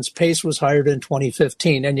record since Pace was hired in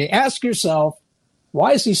 2015. And you ask yourself,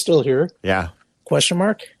 why is he still here? Yeah. Question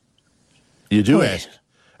mark? You do ask.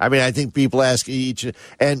 I mean, I think people ask each,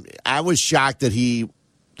 and I was shocked that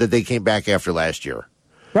they came back after last year.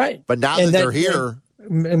 Right. But now that they're here,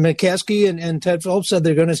 McCaskey and Ted Phillips said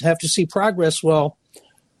they're going to have to see progress. Well,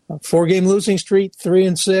 a 4-game losing streak,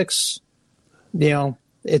 3-6.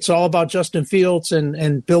 It's all about Justin Fields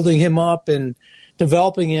and building him up and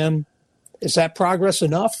developing him. Is that progress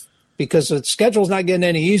enough? Because the schedule's not getting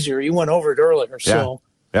any easier. You went over it earlier. So,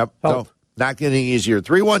 yep. No, not getting easier.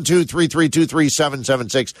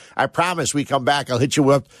 312-332-3776. I promise we come back. I'll hit you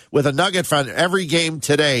up with a nugget from every game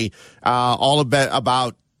today, all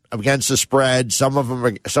about against the spread, some of them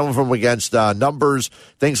against numbers,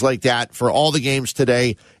 things like that for all the games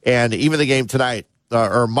today and even the game tonight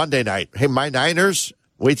or Monday night. Hey, my Niners,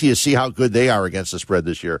 wait till you see how good they are against the spread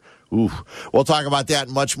this year. Ooh. We'll talk about that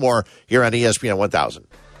and much more here on ESPN 1000.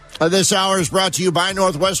 This hour is brought to you by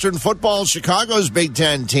Northwestern Football, Chicago's Big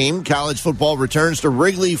Ten team. College football returns to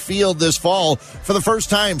Wrigley Field this fall for the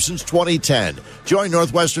first time since 2010. Join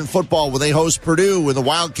Northwestern Football when they host Purdue in the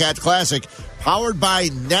Wildcat Classic, powered by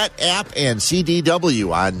NetApp and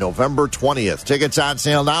CDW on November 20th. Tickets on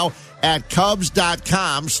sale now at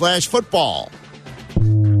Cubs.com/football.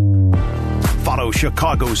 Follow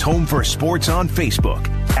Chicago's Home for Sports on Facebook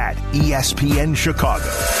at ESPN Chicago.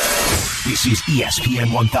 This is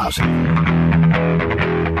ESPN 1000.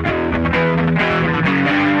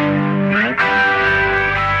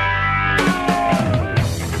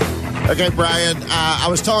 Okay, Brian, I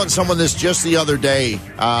was telling someone this just the other day.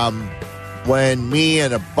 When me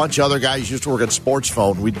and a bunch of other guys used to work at Sports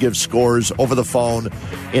Phone, we'd give scores over the phone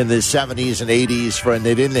in the 70s and 80s when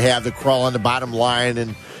they didn't have the crawl on the bottom line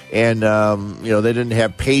and they didn't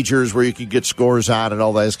have pagers where you could get scores on and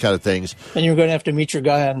all those kind of things. And you're going to have to meet your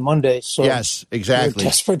guy on Monday. So yes, exactly. You're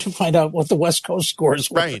desperate to find out what the West Coast scores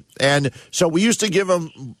were. Right. And so we used to give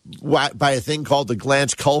them by a thing called the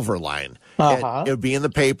Glance Culver line. It would be in the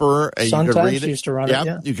paper. And Sometimes you could read it. Used to run it,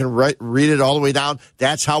 yeah. You can read it all the way down.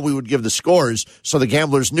 That's how we would give the scores. So the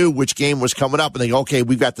gamblers knew which game was coming up. And they go, okay,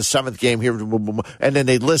 we've got the 7th game here. And then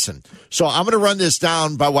they'd listen. So I'm going to run this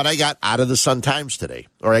down by what I got out of the Sun-Times today,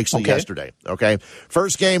 or actually yesterday. Okay.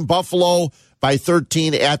 First game, Buffalo by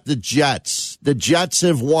 13 at the Jets. The Jets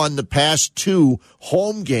have won the past 2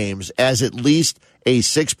 home games as at least a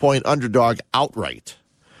 6-point underdog outright.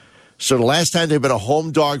 So the last time they've been a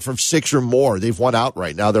home dog from 6 or more, they've won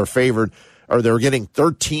outright. Now they're favored, or they're getting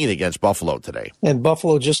 13 against Buffalo today. And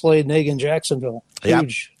Buffalo just laid an egg in Jacksonville.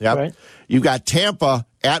 Huge. Yep. Right? You've got Tampa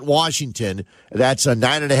at Washington. That's a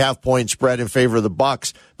 9.5-point spread in favor of the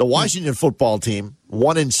Bucs. The Washington football team,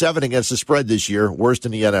 1-7 against the spread this year, worst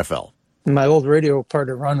in the NFL. My old radio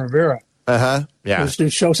partner, Ron Rivera. Yeah. Those do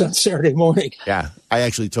shows on Saturday morning. Yeah. I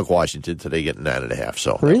actually took Washington today getting 9.5.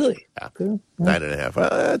 So really? Yeah. Good.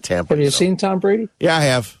 9.5. Tampa. Have you seen Tom Brady? Yeah, I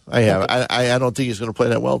have. Okay. I don't think he's going to play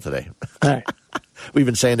that well today. All right. We've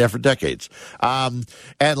been saying that for decades.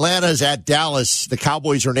 Atlanta's at Dallas. The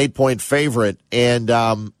Cowboys are an 8-point favorite. And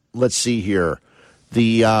let's see here.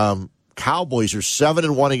 The Cowboys are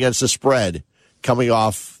 7-1 against the spread coming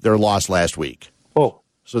off their loss last week. Oh.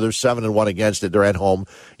 So they're 7-1 against it. They're at home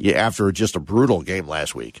after just a brutal game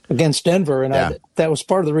last week against Denver, and that was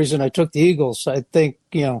part of the reason I took the Eagles. I think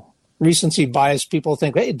recency bias. People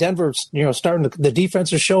think, hey, Denver's starting the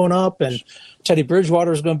defense is showing up, and Teddy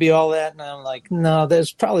Bridgewater is going to be all that. And I'm like, no,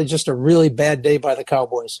 that's probably just a really bad day by the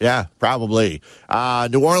Cowboys. Yeah, probably.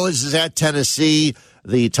 New Orleans is at Tennessee.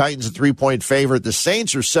 The Titans a 3-point favorite. The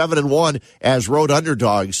Saints are 7-1 as road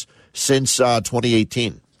underdogs since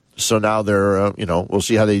 2018. So now they're, we'll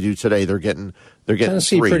see how they do today. They're getting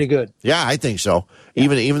Tennessee 3. Pretty good. Yeah, I think so. Yeah.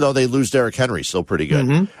 Even though they lose Derrick Henry, still pretty good.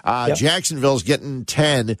 Mm-hmm. Jacksonville's getting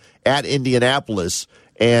 10 at Indianapolis,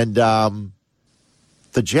 and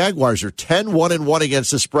the Jaguars are 10-1-1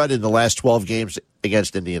 against the spread in the last 12 games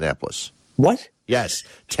against Indianapolis. What? Yes,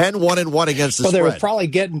 10-1-1 against the spread. They were probably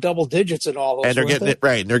getting double digits in all those. And they're getting it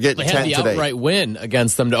right. And they're getting 10 today. They had the outright win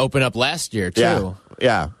against them to open up last year too.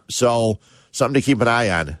 Yeah. So something to keep an eye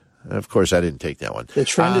on. Of course, I didn't take that one. The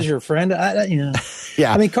trend is your friend.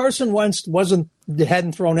 Yeah. I mean, Carson Wentz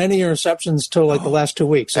hadn't thrown any interceptions till like the last 2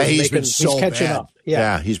 weeks. So he's catching bad. Up.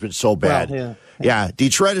 Yeah, he's been so bad. Well, yeah.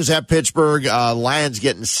 Detroit is at Pittsburgh. Lions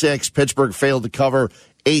getting 6. Pittsburgh failed to cover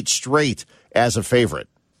 8 straight as a favorite.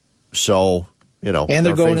 So, and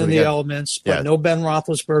they're going in the elements, but no Ben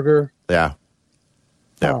Roethlisberger. Yeah.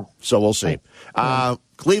 Oh. So we'll see.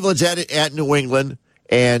 Cleveland's at New England.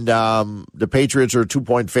 And the Patriots are a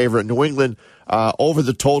 2-point favorite. New England, over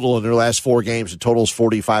the total in their last 4 games, the total's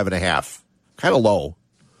 45.5. Kind of low,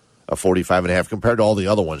 a 45.5 compared to all the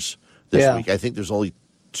other ones this week. I think there's only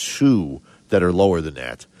 2 that are lower than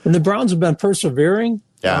that. And the Browns have been persevering.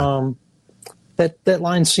 Yeah. That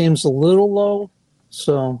line seems a little low.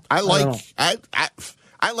 So I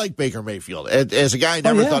I like Baker Mayfield. As a guy I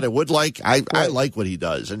never thought I would like, I like what he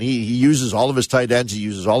does. And he uses all of his tight ends. He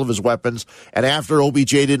uses all of his weapons. And after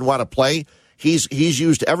OBJ didn't want to play, he's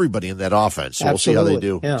used everybody in that offense. So we'll see how they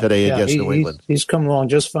do today against New England. He's coming along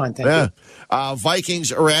just fine, thank you.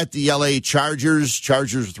 Vikings are at the L.A. Chargers.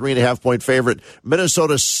 Chargers 3.5-point favorite.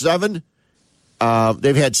 Minnesota 7.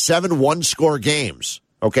 They've had 7 one-score games.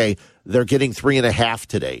 Okay, they're getting 3.5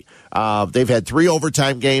 today. They've had 3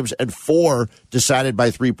 overtime games and 4 decided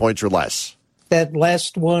by 3 points or less. That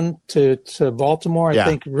last one to Baltimore, I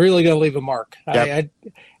think, really going to leave a mark. Yep.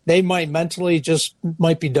 They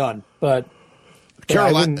might be done, but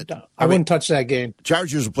Carolina, I wouldn't touch that game.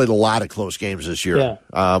 Chargers have played a lot of close games this year,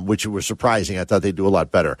 which was surprising. I thought they'd do a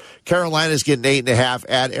lot better. Carolina's getting 8.5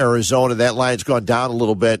 at Arizona. That line's gone down a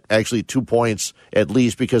little bit, actually 2 points at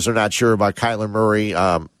least, because they're not sure about Kyler Murray,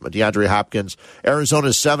 DeAndre Hopkins.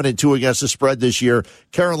 Arizona's 7-2 against the spread this year.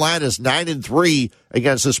 Carolina's 9-3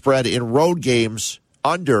 against the spread in road games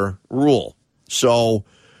under Rule. So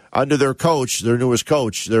under their coach, their newest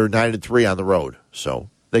coach, they're 9-3 on the road. So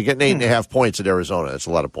they get 8.5 points at Arizona. That's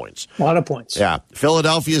a lot of points. A lot of points. Yeah.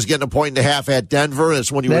 Philadelphia's getting 1.5 at Denver. That's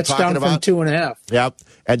when you were talking about. That's down from 2.5. Yep.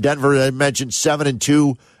 And Denver, I mentioned 7-2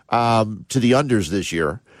 to the unders this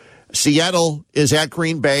year. Seattle is at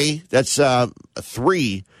Green Bay. That's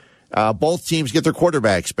 3. Both teams get their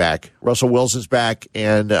quarterbacks back. Russell Wilson's back,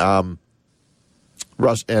 and also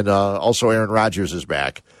Aaron Rodgers is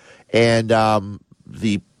back. And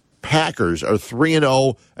the Packers are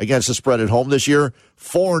 3-0 against the spread at home this year,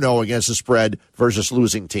 4-0 against the spread versus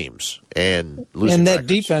losing teams and losing. And that records.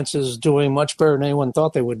 defense is doing much better than anyone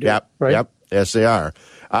thought they would do. Yep, right? Yep, yes they are.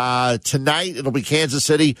 Tonight it'll be Kansas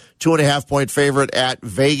City, 2.5-point favorite at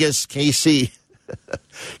Vegas. KC.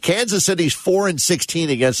 Kansas City's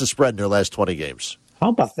 4-16 against the spread in their last 20 games. How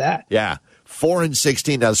about that? Yeah,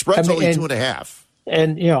 4-16. Now the spread's only 2.5.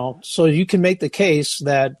 And so you can make the case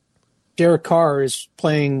that Derek Carr is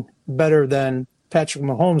playing better than Patrick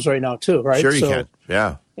Mahomes right now, too, right? Sure you can,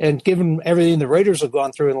 yeah. And given everything the Raiders have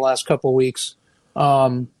gone through in the last couple of weeks,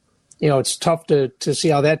 it's tough to see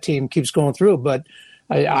how that team keeps going through. But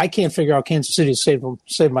I can't figure out Kansas City saved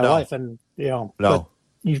my life. And,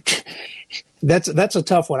 that's a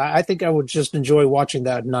tough one. I think I would just enjoy watching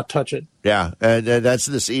that and not touch it. Yeah, and that's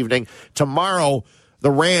this evening. Tomorrow,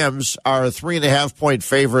 the Rams are a 3.5-point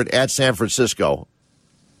favorite at San Francisco.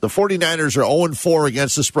 The 49ers are 0-4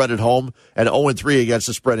 against the spread at home and 0-3 against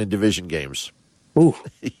the spread in division games. Ooh.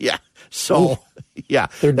 Yeah. So, yeah.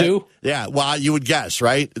 They're due? Yeah. Well, you would guess,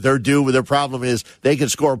 right? They're due. Their problem is they can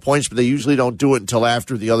score points, but they usually don't do it until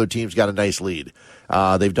after the other team's got a nice lead.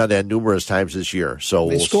 They've done that numerous times this year. So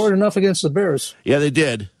they scored enough against the Bears. Yeah, they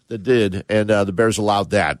did. They did. And the Bears allowed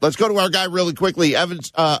that. Let's go to our guy really quickly,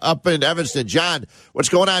 Evans, up in Evanston. John, what's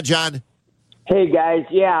going on, John? Hey, guys.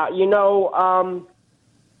 Yeah,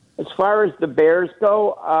 as far as the Bears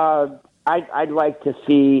go, I'd like to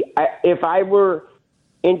see, if I were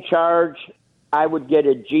in charge, I would get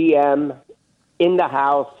a GM in the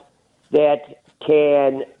house that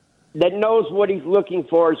knows what he's looking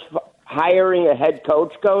for as hiring a head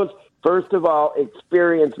coach goes. First of all,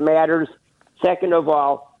 experience matters. Second of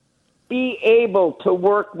all, be able to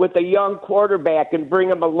work with a young quarterback and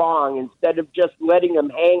bring him along instead of just letting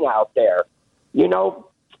him hang out there.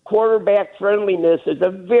 Quarterback friendliness is a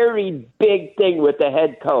very big thing with the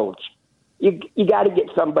head coach. You got to get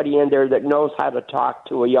somebody in there that knows how to talk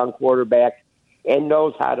to a young quarterback and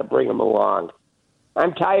knows how to bring him along.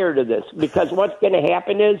 I'm tired of this because what's going to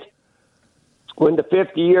happen is when the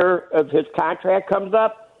 5th year of his contract comes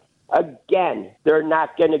up, again, they're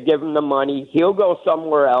not going to give him the money. He'll go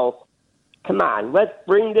somewhere else. Come on, let's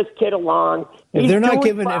bring this kid along. If they're not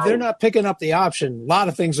picking up the option, a lot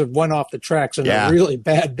of things have went off the tracks in a really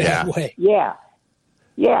bad way. Yeah,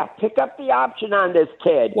 pick up the option on this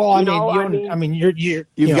kid. Well, you've got years.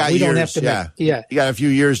 You got a few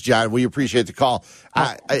years, John. We appreciate the call.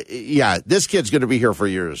 This kid's going to be here for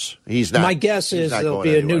years. He's not. My guess is there'll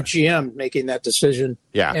be a new GM making that decision.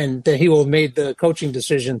 Yeah, and he will have made the coaching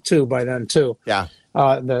decision too by then too. Yeah.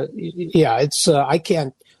 I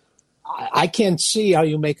can't see how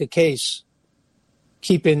you make a case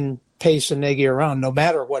keeping Pace and Nagy around, no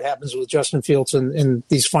matter what happens with Justin Fields in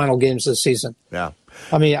these final games this season. Yeah,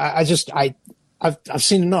 I mean, I've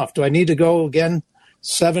seen enough. Do I need to go again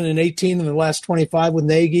 7-18 in the last 25 with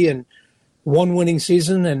Nagy and 1 winning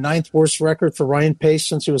season and 9th worst record for Ryan Pace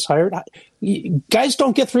since he was hired? guys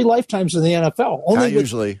don't get 3 lifetimes in the NFL. Not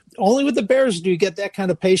usually. Only with the Bears do you get that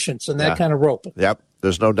kind of patience and that kind of rope. Yep.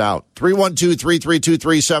 There's no doubt.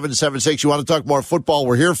 312-332-3776. You want to talk more football?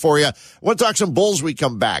 We're here for you. I want to talk some Bulls when we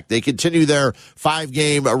come back. They continue their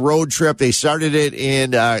 5-game road trip. They started it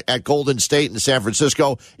at Golden State in San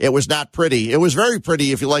Francisco. It was not pretty. It was very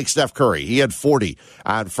pretty if you like Steph Curry. He had 40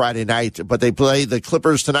 on Friday night, but they play the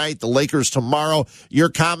Clippers tonight, the Lakers tomorrow. Your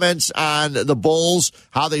comments on the Bulls,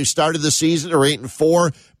 how they started the season. They're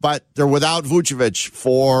 8-4, but they're without Vucevic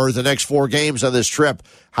for the next 4 games on this trip.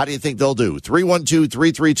 How do you think they'll do?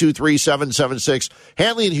 312-332-3776.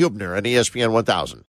 Hanley and Hubner on ESPN 1000.